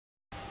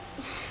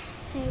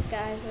Hey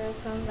guys,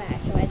 welcome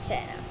back to my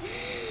channel.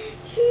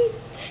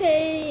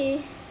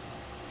 Today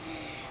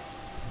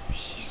we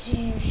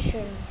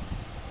reaction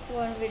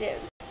one video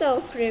so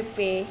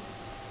creepy.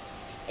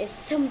 It's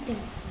something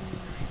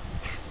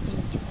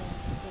happened to my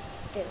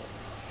sister.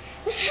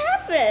 What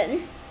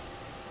happened?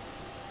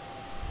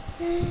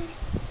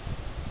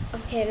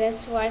 Okay,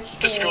 let's watch.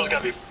 This girl's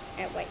gotta be.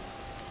 Wait.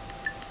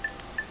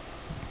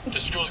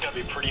 This girl's gotta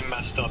be pretty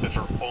messed up if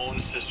her own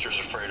sister's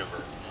afraid of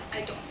her.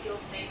 I don't feel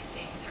safe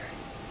staying with her.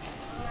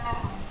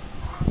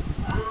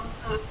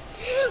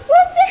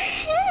 What the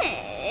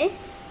heck?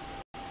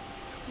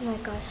 Oh my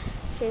gosh,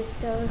 she's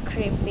so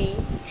creepy.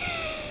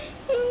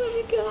 Oh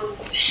my god.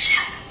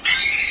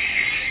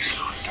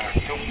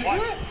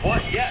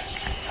 What?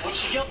 Yes. What's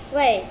she yelling?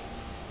 Wait,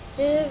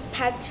 this is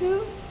part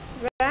 2,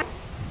 right?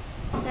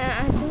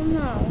 I don't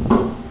know.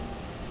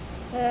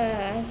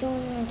 I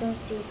don't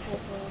see part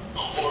 1.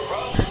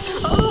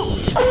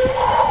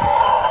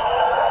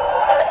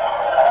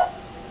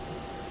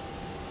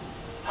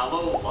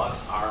 Hello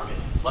Lux Army.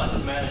 Let's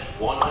smash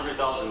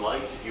 100,000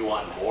 likes if you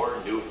want more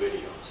new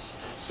videos.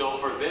 So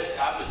for this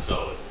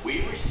episode,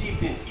 we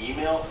received an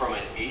email from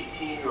an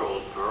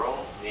 18-year-old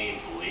girl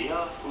named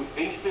Leah who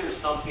thinks there's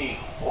something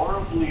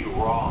horribly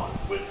wrong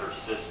with her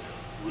sister.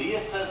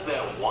 Leah says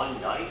that one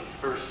night,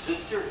 her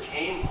sister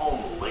came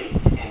home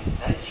late and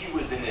said she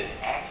was in an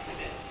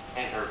accident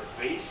and her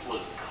face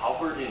was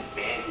covered in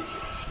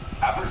bandages.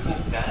 Ever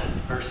since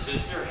then, her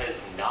sister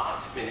has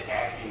not been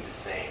acting the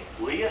same.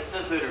 Leah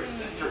says that her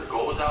sister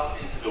goes out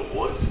into the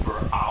woods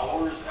for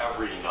hours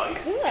every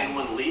night, and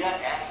when Leah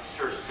asks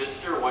her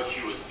sister what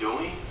she was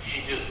doing,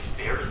 she just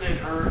stares at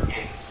her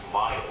and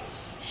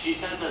smiles. She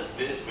sent us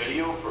this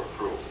video for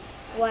proof.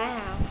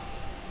 Wow,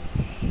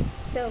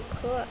 so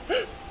cool.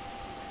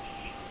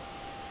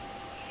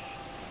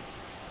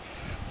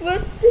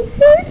 What the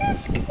heck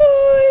is going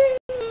on?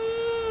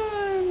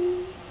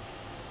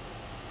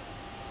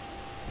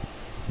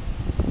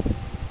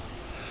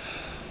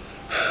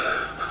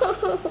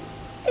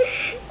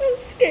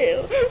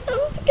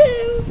 I'm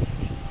scared.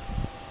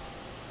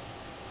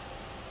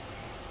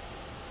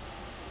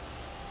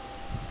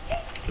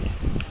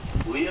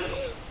 Leah.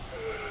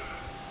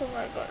 Oh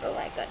my god. Oh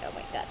my god. Oh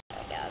my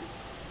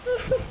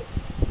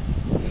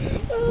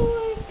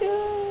god.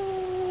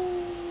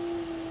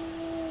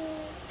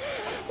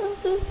 I'm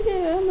so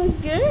scared. I'm a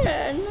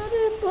girl, not a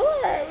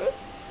boy.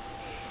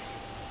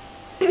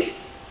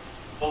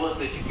 Told us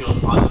that she feels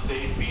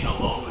unsafe being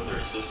alone with her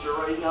sister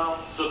right now.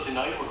 So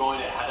tonight we're going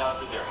to head out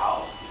to their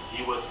house to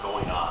see what's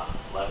going on.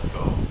 Let's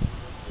go.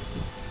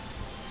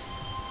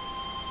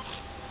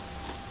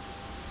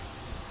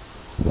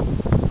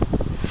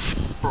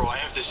 Bro, I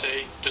have to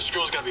say, this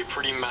girl's gotta be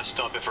pretty messed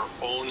up if her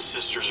own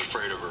sister's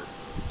afraid of her.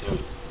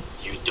 Dude,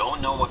 you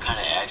don't know what kind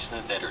of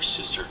accident that her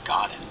sister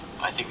got in.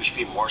 I think we should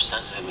be more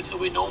sensitive until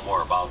we know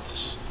more about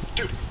this.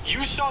 Dude,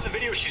 you saw the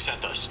video she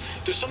sent us.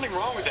 There's something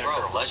wrong with that Bro,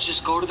 girl. let's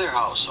just go to their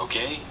house,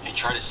 okay? And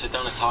try to sit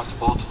down and talk to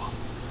both of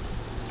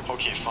them.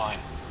 Okay, fine.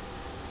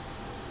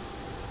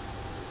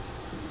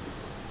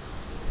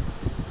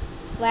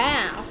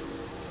 Wow.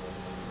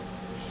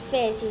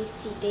 Fancy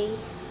CD.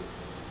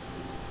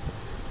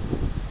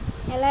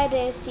 I like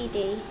the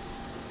CD.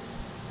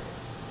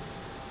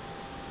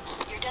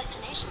 Your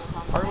destination is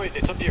on the Alright, wait,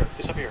 it's up here.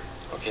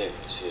 Okay,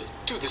 I see it.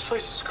 Dude, this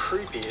place is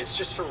creepy. It's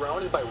just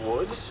surrounded by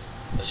woods.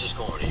 Let's just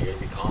go in. Are you gonna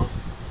be calm?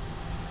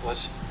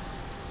 Let's...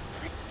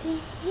 What the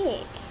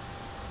heck?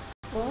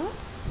 What?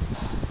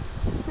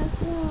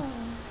 What's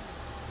wrong?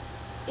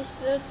 It's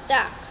so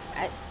dark.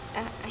 I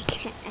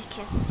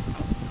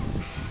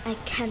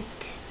can't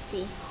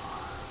see.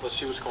 Let's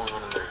see what's going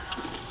on in there.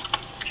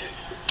 Okay,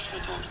 let's go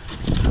talk.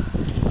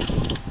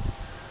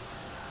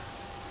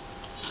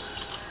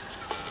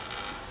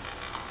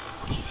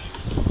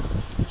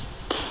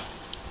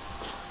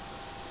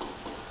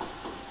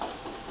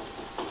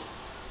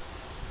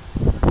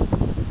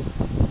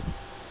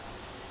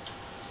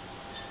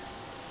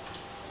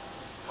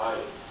 Hi.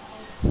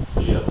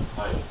 Leah.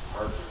 Hi.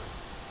 Arthur.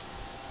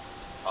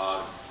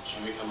 Can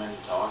we come in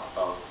to talk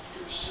about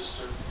your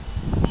sister?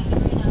 Maybe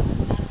right now is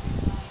not a good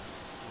time.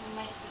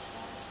 My sister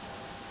is still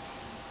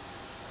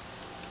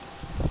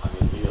I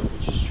mean, Leah, we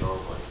just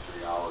drove like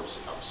 3 hours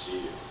to come see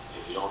you.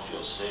 If you don't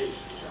feel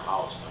safe in your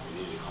house, then we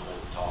need to come in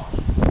and talk.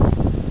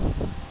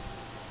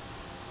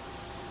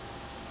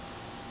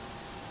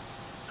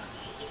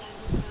 okay. You gotta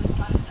be really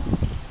quiet though.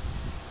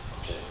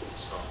 Okay,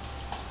 so.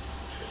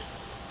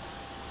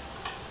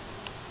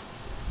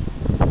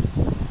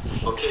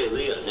 Okay,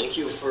 Leah, thank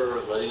you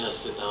for letting us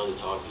sit down to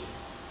talk to you.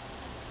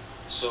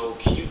 So,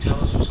 can you tell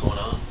us what's going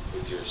on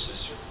with your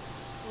sister?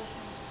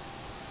 Listen,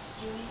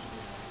 you need to be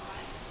really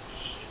quiet.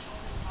 She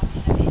told me not to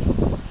have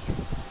anyone over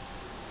here.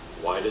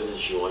 Why doesn't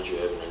she want you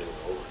having anyone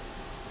over?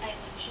 I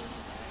think she's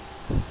embarrassed.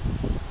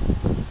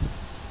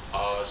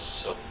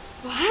 So.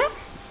 What?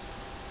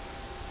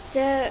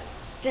 The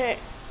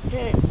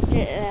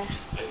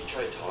Have you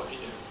tried talking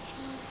to her?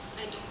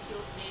 I don't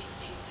feel safe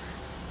staying with her.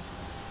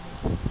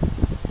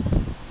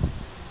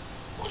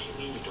 What do you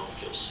mean you don't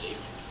feel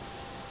safe?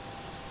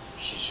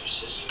 She's your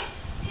sister.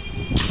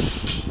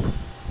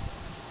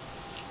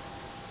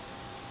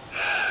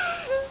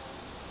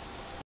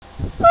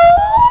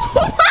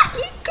 Oh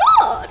my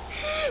god!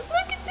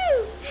 Look at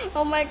this!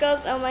 Oh my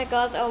god, oh my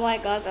god, oh my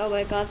god, oh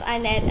my god. I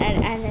need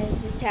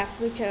to check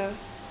with her.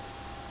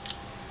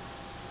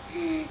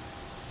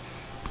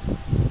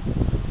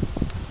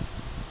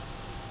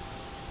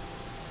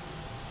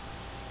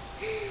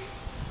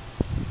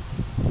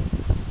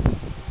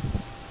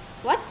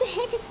 What the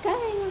heck is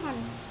going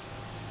on?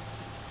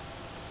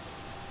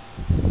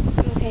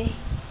 Okay.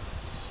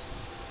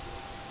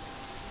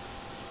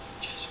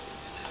 Jessica,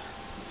 is that her?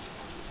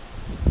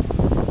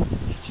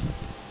 That's her.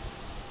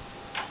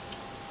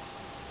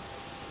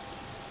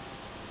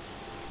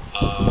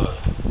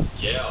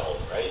 Yeah, all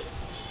right.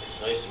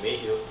 It's nice to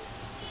meet you.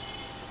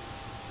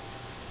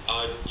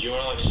 Do you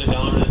want to like sit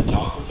down and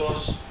talk with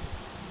us?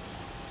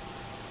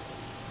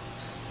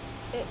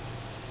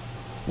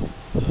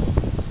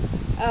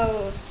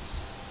 Oh,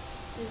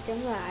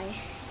 đúng lại.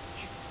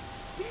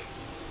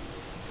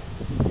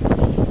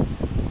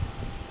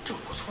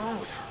 Dude, what's wrong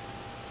with her?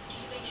 Do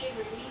you think she'd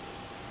read me?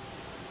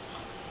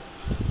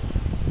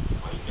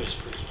 Why are you guys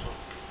freaking out?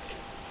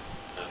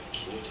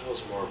 Can you tell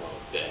us more about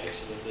the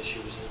accident that she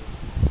was in?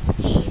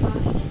 She got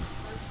in a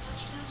car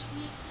crash last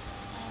week,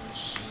 and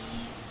she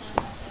sent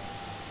me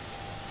this.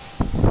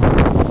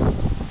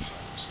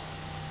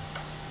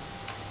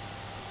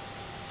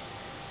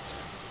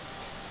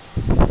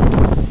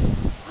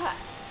 What?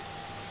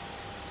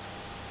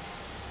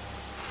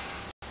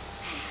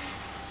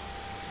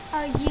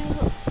 Are you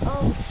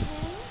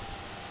okay?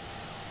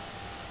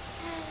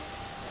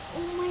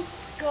 Oh my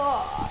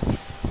god.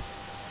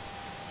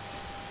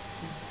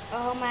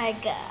 Oh my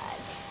god.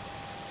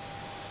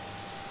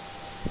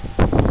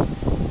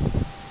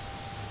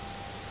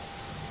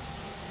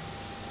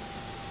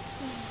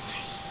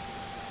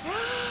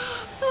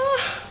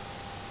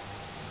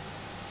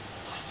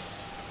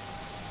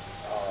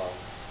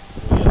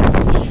 Leah,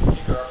 did you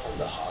pick her up from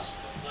the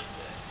hospital like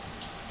that?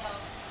 No,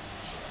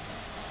 she went to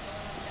the front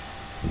door like that.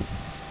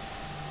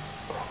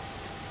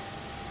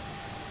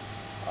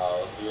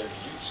 Leah,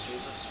 could you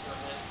excuse us for a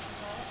minute?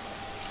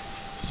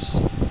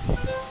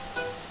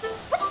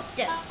 What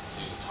the?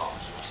 Please to talk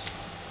to us.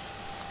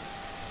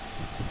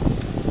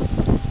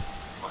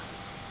 What?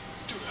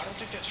 Dude, I don't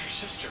think that's her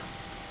sister.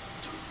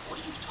 Dude, what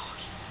are you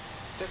talking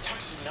about? That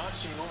text did not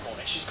seem normal,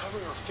 and she's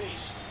covering her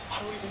face.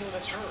 How do I even know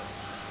that's her?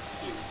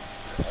 Dude,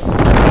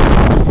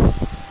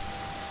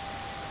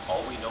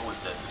 all we know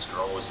is that this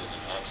girl was in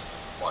an accident,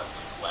 what,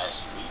 like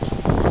last week?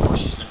 Of course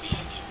she's gonna be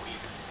acting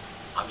weird.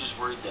 I'm just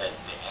worried that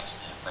the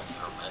accident affected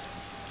her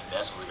mentally, and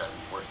that's what we gotta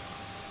be worried about.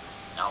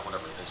 Not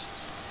whatever this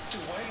is.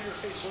 Dude, why did her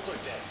face look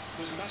like that? It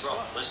was messed Bro,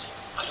 up. listen,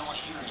 I don't want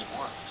to hear any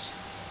more of this.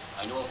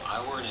 I know if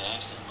I were in an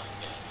accident like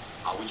that,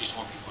 I would just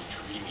want people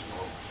treating me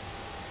normally,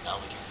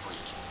 not like a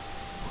freak.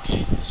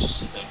 Okay, let's just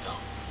sit back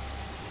down.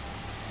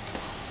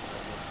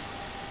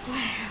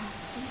 Wow.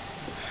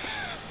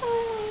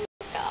 Oh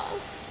my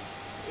god.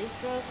 It's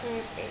so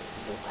creepy.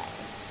 You guys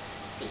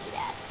see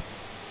that?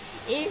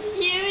 If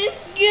you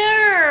is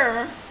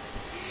girl.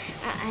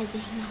 I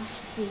did not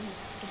see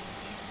this.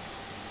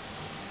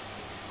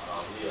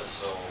 Leah,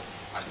 so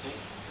I think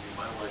we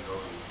might want to go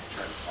and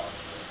try to talk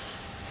to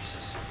your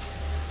sister.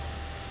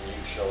 Can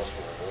you show us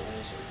where her building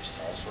is, or just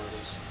tell us where it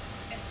is?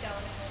 It's down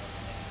in the building.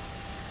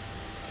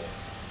 Okay.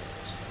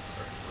 Let's go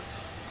for it. Put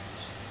that.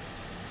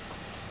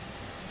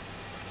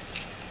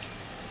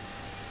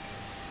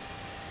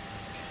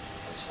 Okay.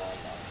 Let's knock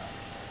on it.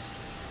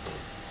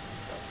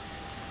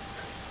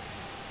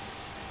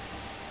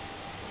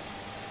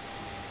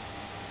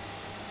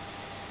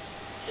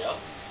 Yep.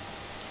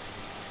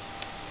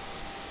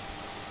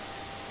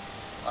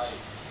 Hi.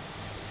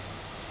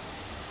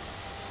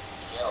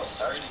 Yeah, I was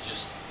sorry to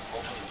just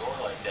open the door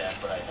like that,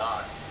 but I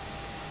knocked.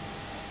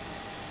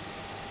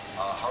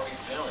 How are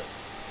you feeling?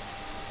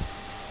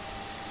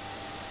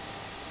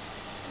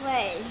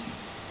 Wait.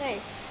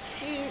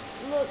 She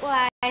looked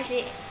like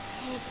she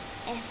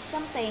had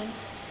something.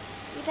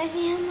 You guys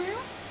see her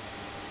mouth?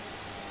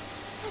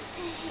 What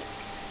the heck?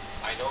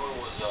 I know it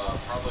was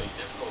probably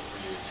difficult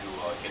for you to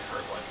get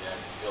hurt like that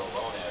and feel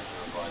alone after,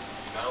 but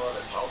you gotta let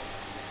us help you.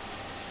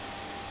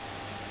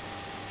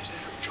 Is that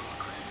her jaw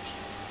crack?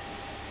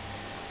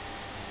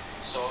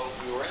 So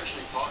we were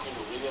actually talking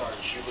to Leah,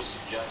 and she was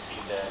suggesting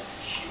that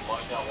she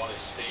might not want to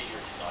stay here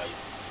tonight.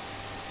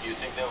 Do you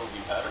think that would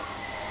be better?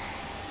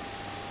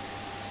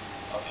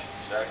 Okay,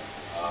 sorry.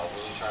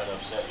 Wasn't trying to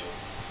upset you.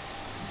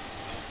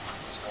 Okay,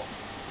 let's go.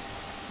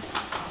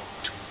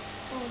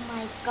 Oh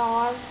my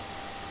god.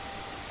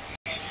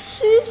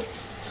 She's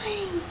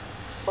fine.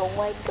 Oh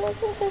my god,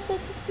 what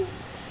happened to see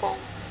that?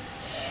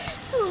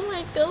 Oh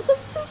my god, I'm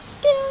so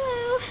scared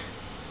now.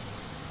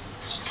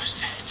 What was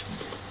that?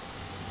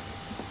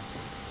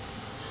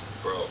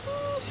 Bro,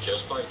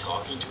 just by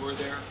talking to her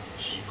there,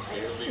 she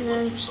clearly went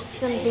There's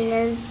through something something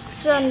as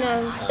strong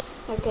as.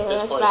 Okay, This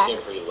let's party's back.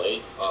 getting pretty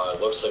late.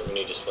 It looks like we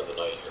need to spend the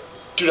night here.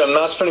 Dude, I'm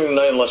not spending the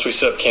night unless we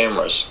set up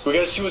cameras. We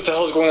gotta see what the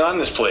hell's going on in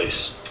this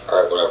place.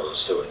 Alright, whatever,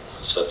 let's do it.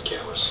 Let's set the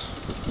cameras.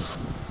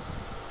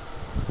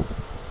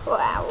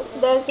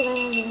 There's the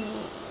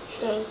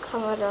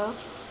camera.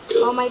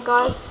 Oh my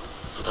gosh.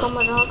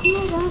 Camera.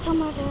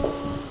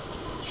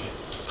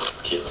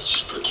 Okay, let's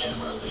just put a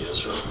camera in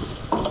Leah's room.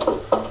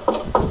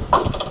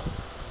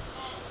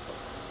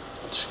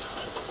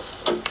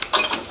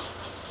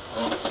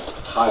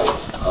 Hi,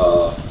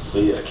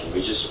 Leah, can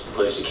we just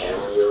place a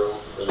camera in your room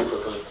really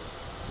quickly?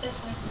 That's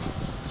fine.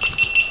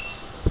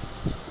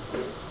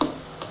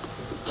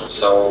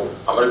 So,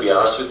 I'm gonna be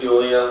honest with you,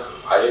 Leah.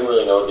 I didn't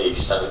really know the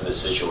extent of the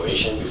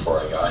situation before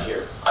I got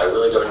here. I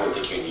really don't even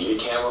think you need a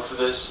camera for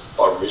this,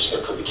 but we're just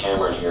gonna put the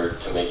camera in here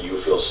to make you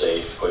feel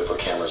safe. We put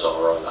cameras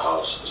all around the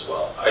house as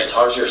well. I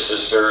talked to your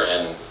sister,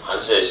 and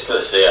honestly, I just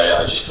gotta say,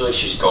 I just feel like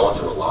she's going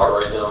through a lot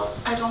right now.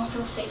 I don't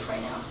feel safe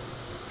right now.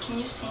 Can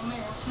you stay in my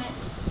room tonight?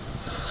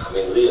 I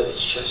mean, Leah,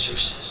 it's just your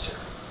sister.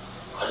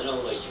 I don't know,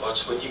 like,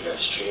 what's with you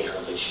guys treating her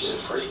like she's a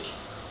freak?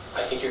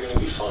 I think you're gonna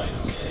be fine,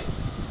 okay?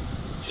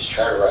 Just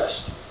try to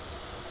rest.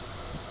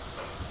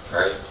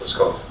 Alright, let's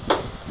go.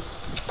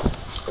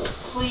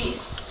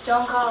 Please,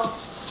 don't go.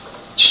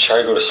 Just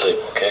try to go to sleep,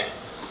 okay?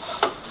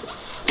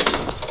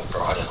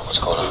 Bro, I don't know what's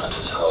going on at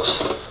this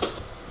house.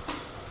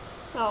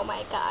 Oh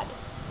my god.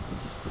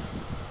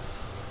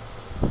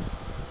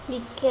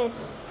 We get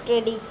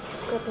ready to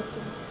go to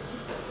sleep.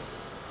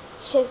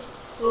 Check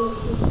through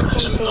Guys, I'm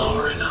something. not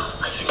right now.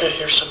 I think I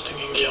hear something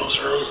in Gail's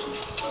room.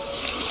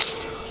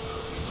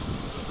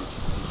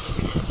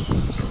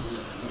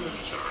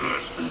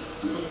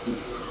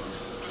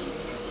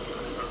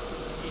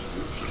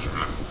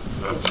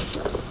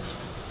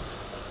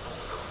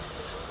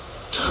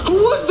 Who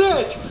was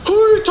that? Who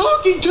are you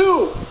talking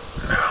to?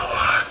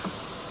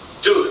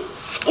 Dude,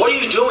 what are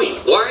you doing?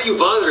 Why are you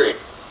bothering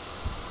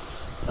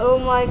Oh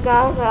my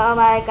gosh, oh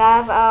my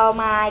gosh, oh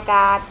my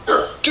god.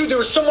 her? Dude, there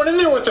was someone in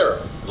there with her.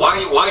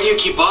 Why do you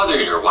keep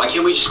bothering her? Why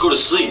can't we just go to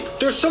sleep?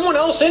 There's someone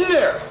else in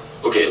there.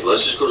 Okay,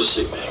 let's just go to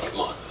sleep, man. Come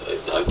on.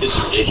 This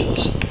is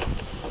ridiculous.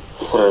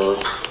 Whatever.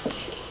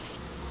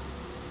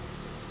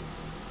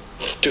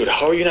 Dude,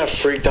 how are you not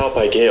freaked out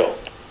by Gail?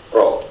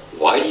 Bro,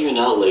 why do you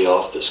not lay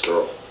off this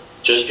girl?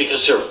 Just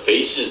because her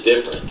face is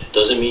different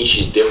doesn't mean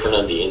she's different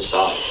on the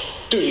inside.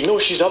 Dude, you know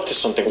she's up to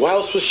something. Why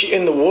else was she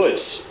in the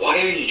woods? Why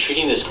are you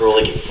treating this girl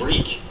like a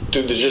freak?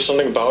 Dude, there's just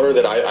something about her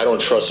that I don't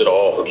trust at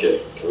all.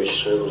 Okay, can we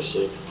just try to go to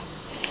sleep?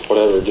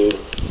 Whatever, dude.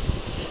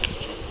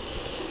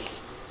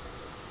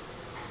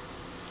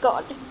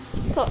 God.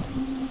 God.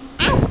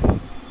 Ow!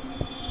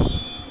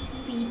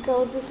 We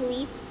go to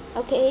sleep,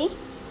 okay?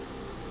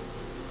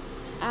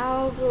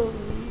 Our room.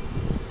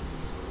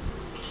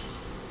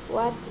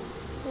 What?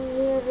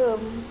 The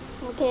room,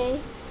 okay?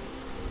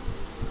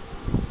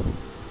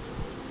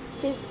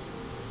 Just...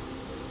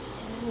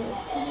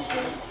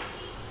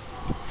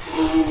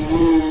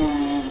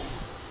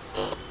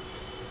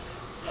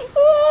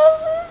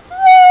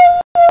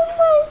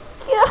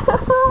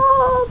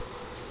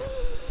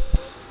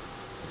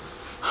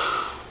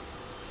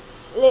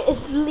 Let's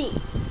sleep.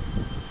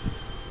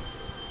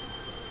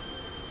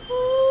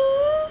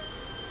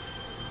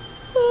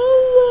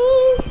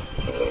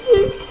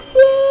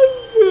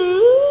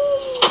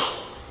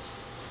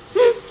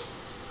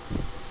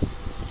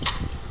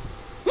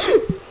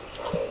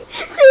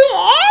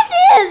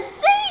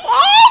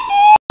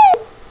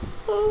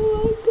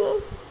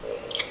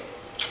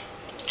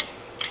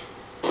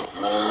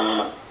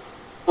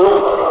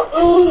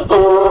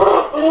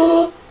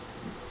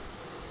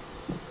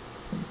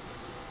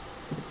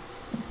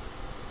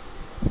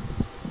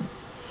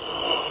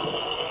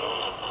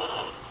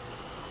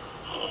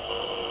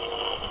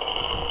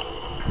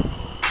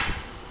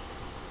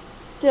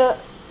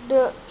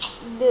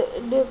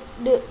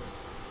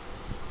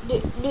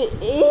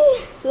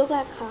 Look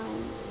like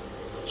kind.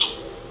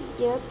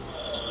 Yep.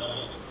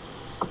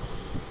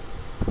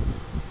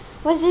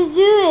 What's he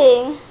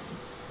doing?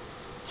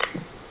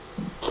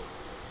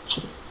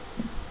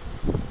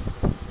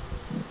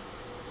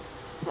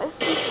 What's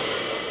he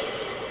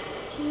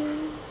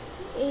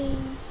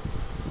doing?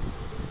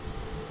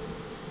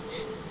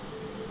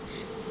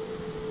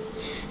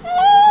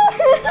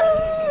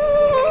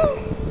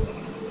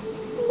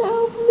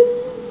 No, please.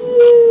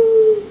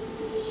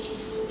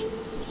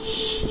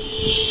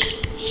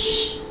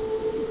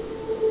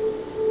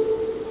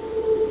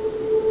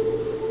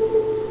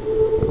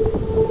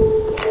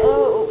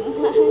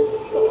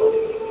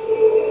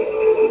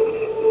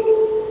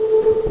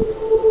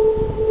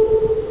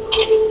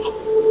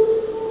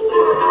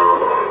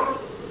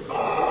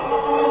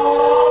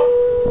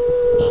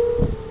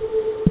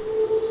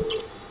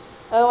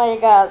 Oh my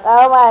god. Oh my god,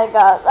 oh my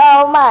god,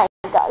 oh my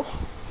god.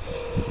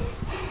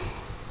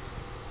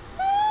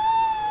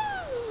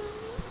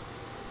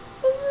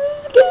 This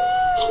is scary.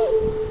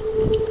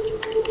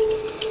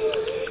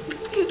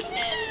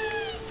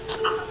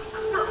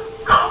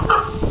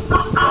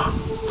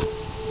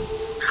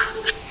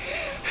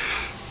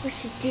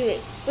 What's he doing?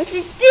 What's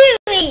he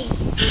doing?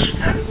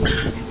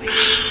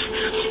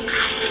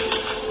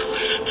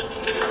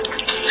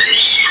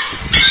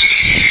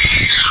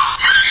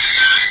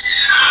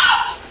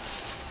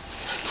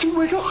 Dude,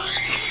 wake up.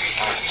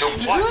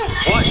 Dude, what?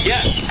 What?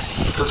 Yes.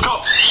 Let's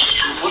go.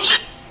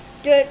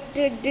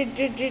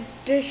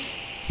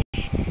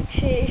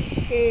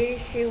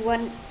 She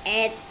want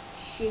at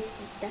she's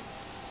sister.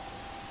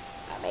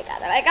 Oh my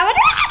god, oh my god,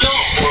 Go,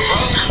 bro.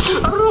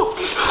 I don't know.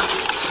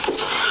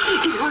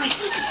 Dude, hurry.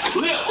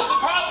 Leah, what's the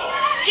problem?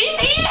 She's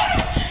here!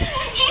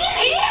 She's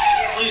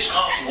here! Please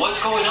come.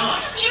 What's going on?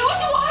 She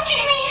was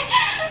watching me!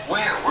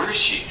 Where? Where is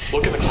she?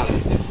 Look in the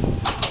closet.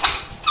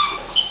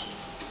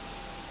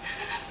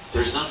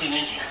 There's nothing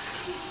in here.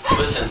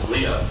 Listen,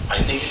 Leah,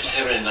 I think you're just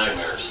having a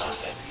nightmare or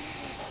something.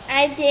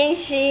 I think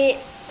she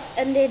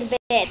under the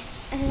bed.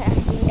 I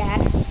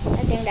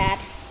think that.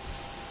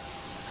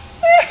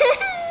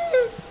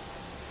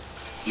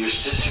 Your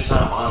sister's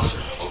not a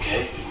monster,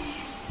 okay?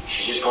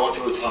 She's just going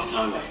through a tough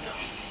time right now.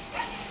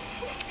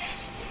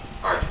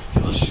 Alright,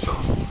 let's just go.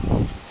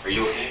 Are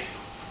you okay?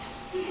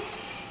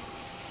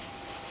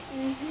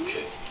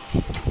 Okay.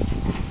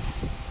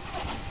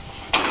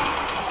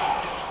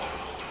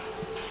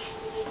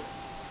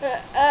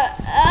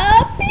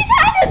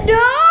 Behind the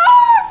door!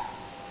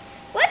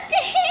 What the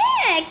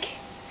heck?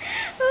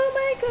 Oh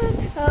my god,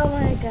 oh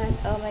my god,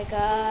 oh my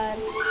god.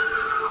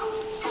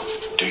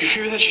 Do you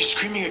hear that? She's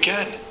screaming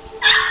again.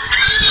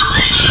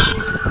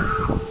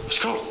 Let's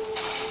go.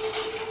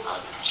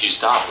 She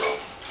stopped, bro.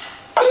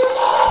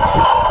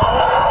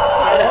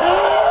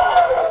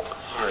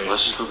 Alright,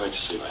 let's just go back to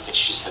sleep. I think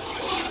she just had bad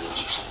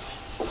dreams or something.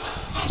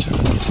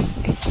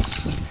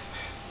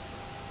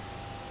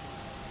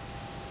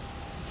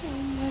 Oh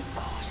my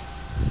god.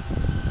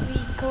 We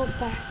go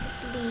back to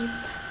sleep.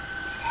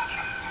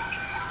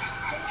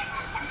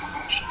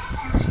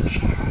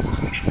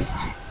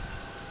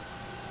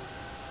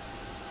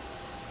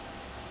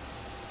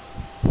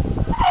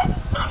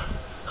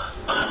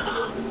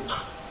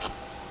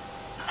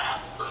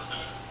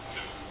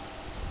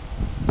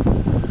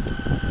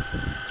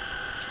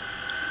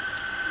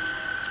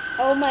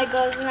 Oh my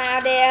god, now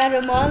they are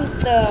the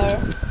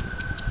monster.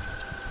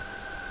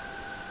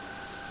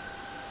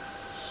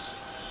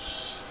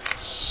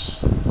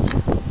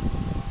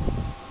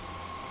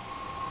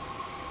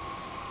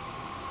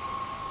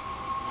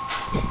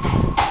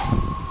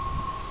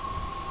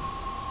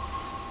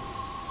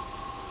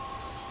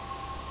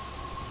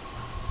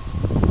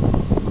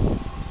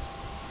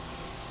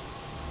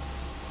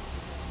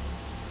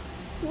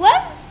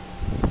 What's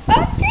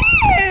up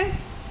there?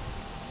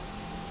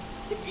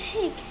 What the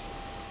heck?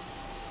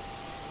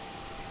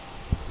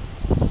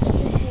 What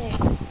the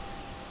heck?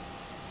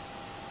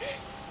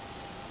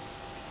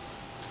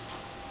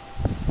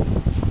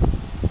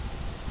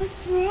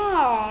 What's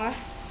wrong?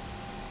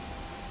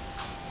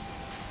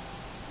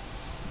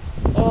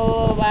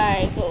 Oh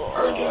my god.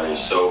 Alright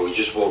guys, so we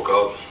just woke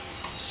up.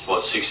 It's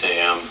about 6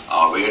 a.m.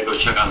 We gotta go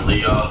check on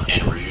Leah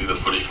and review the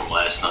footage from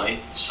last night.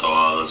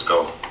 So let's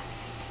go.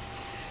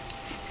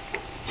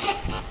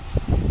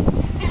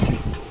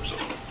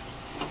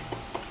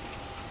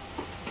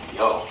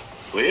 Yo,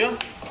 Leah?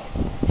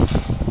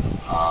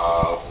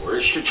 where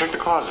is she? Dude, check the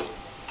closet.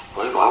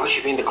 Why would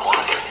she be in the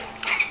closet?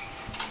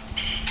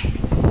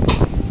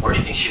 Where do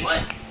you think she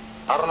went?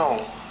 I don't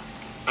know.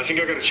 I think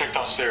I gotta check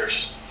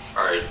downstairs.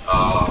 Alright,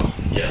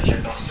 yeah,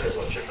 check downstairs.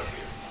 I'll check up here.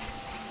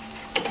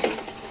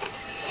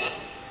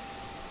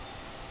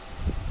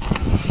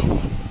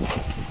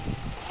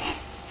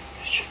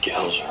 Your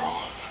gals are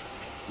on.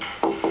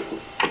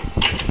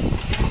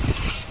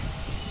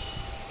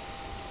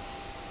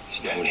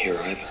 There's no one here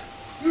either.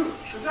 Dude,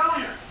 sit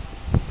down here.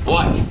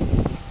 What?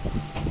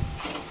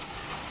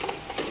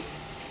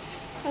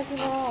 What's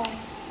wrong?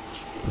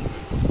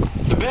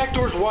 The back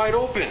door's wide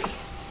open. You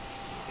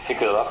think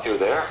they left you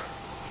there?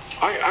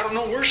 I don't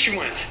know where she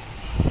went.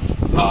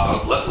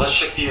 Let's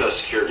check the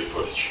security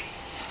footage.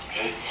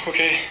 Okay?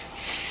 Okay.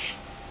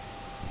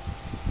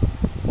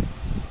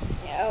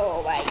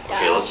 Oh my god.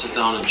 Okay, let's sit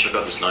down and check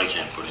out this night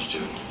cam footage,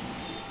 dude.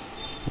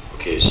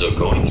 Okay, so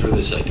going through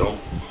this, I don't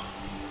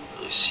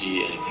really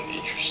see anything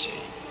interesting.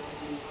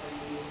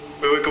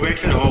 Wait, go back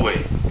to that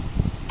hallway.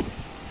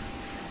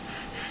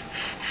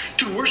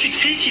 Dude, where's she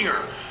taking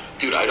her?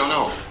 Dude, I don't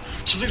know.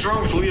 Something's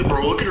wrong with Leah,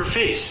 bro. Look at her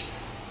face.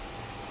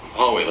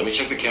 Oh, wait, let me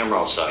check the camera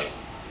outside.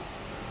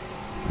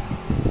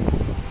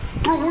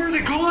 Bro, where are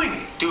they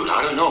going? Dude,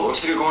 I don't know.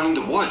 Looks like they're going in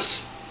the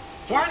woods.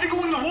 Why are they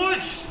going in the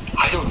woods?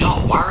 I don't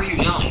know. Why are you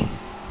yelling?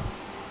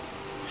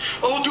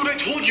 Oh, dude, I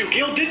told you.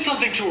 Gail did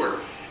something to her.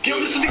 Gail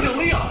did something to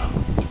Leah.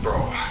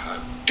 Bro,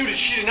 Dude,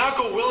 she did not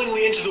go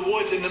willingly into the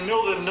woods in the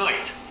middle of the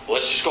night.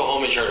 let's just go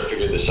home and try to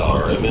figure this out,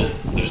 alright, man?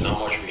 There's not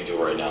much we can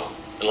do right now.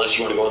 Unless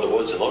you want to go in the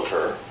woods and look for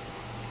her.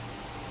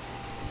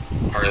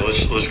 All right,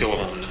 let's go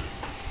home then.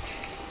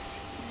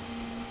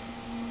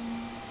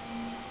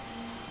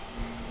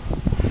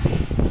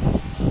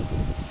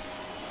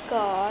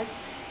 God.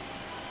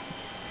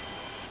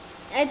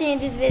 I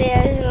think this video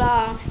is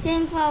long.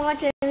 Thanks for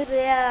watching this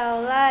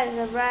video. Like,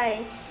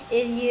 subscribe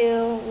if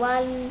you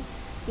want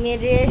me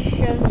to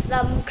reaction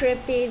some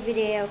creepy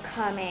video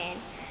comment.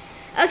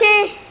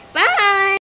 Okay, bye.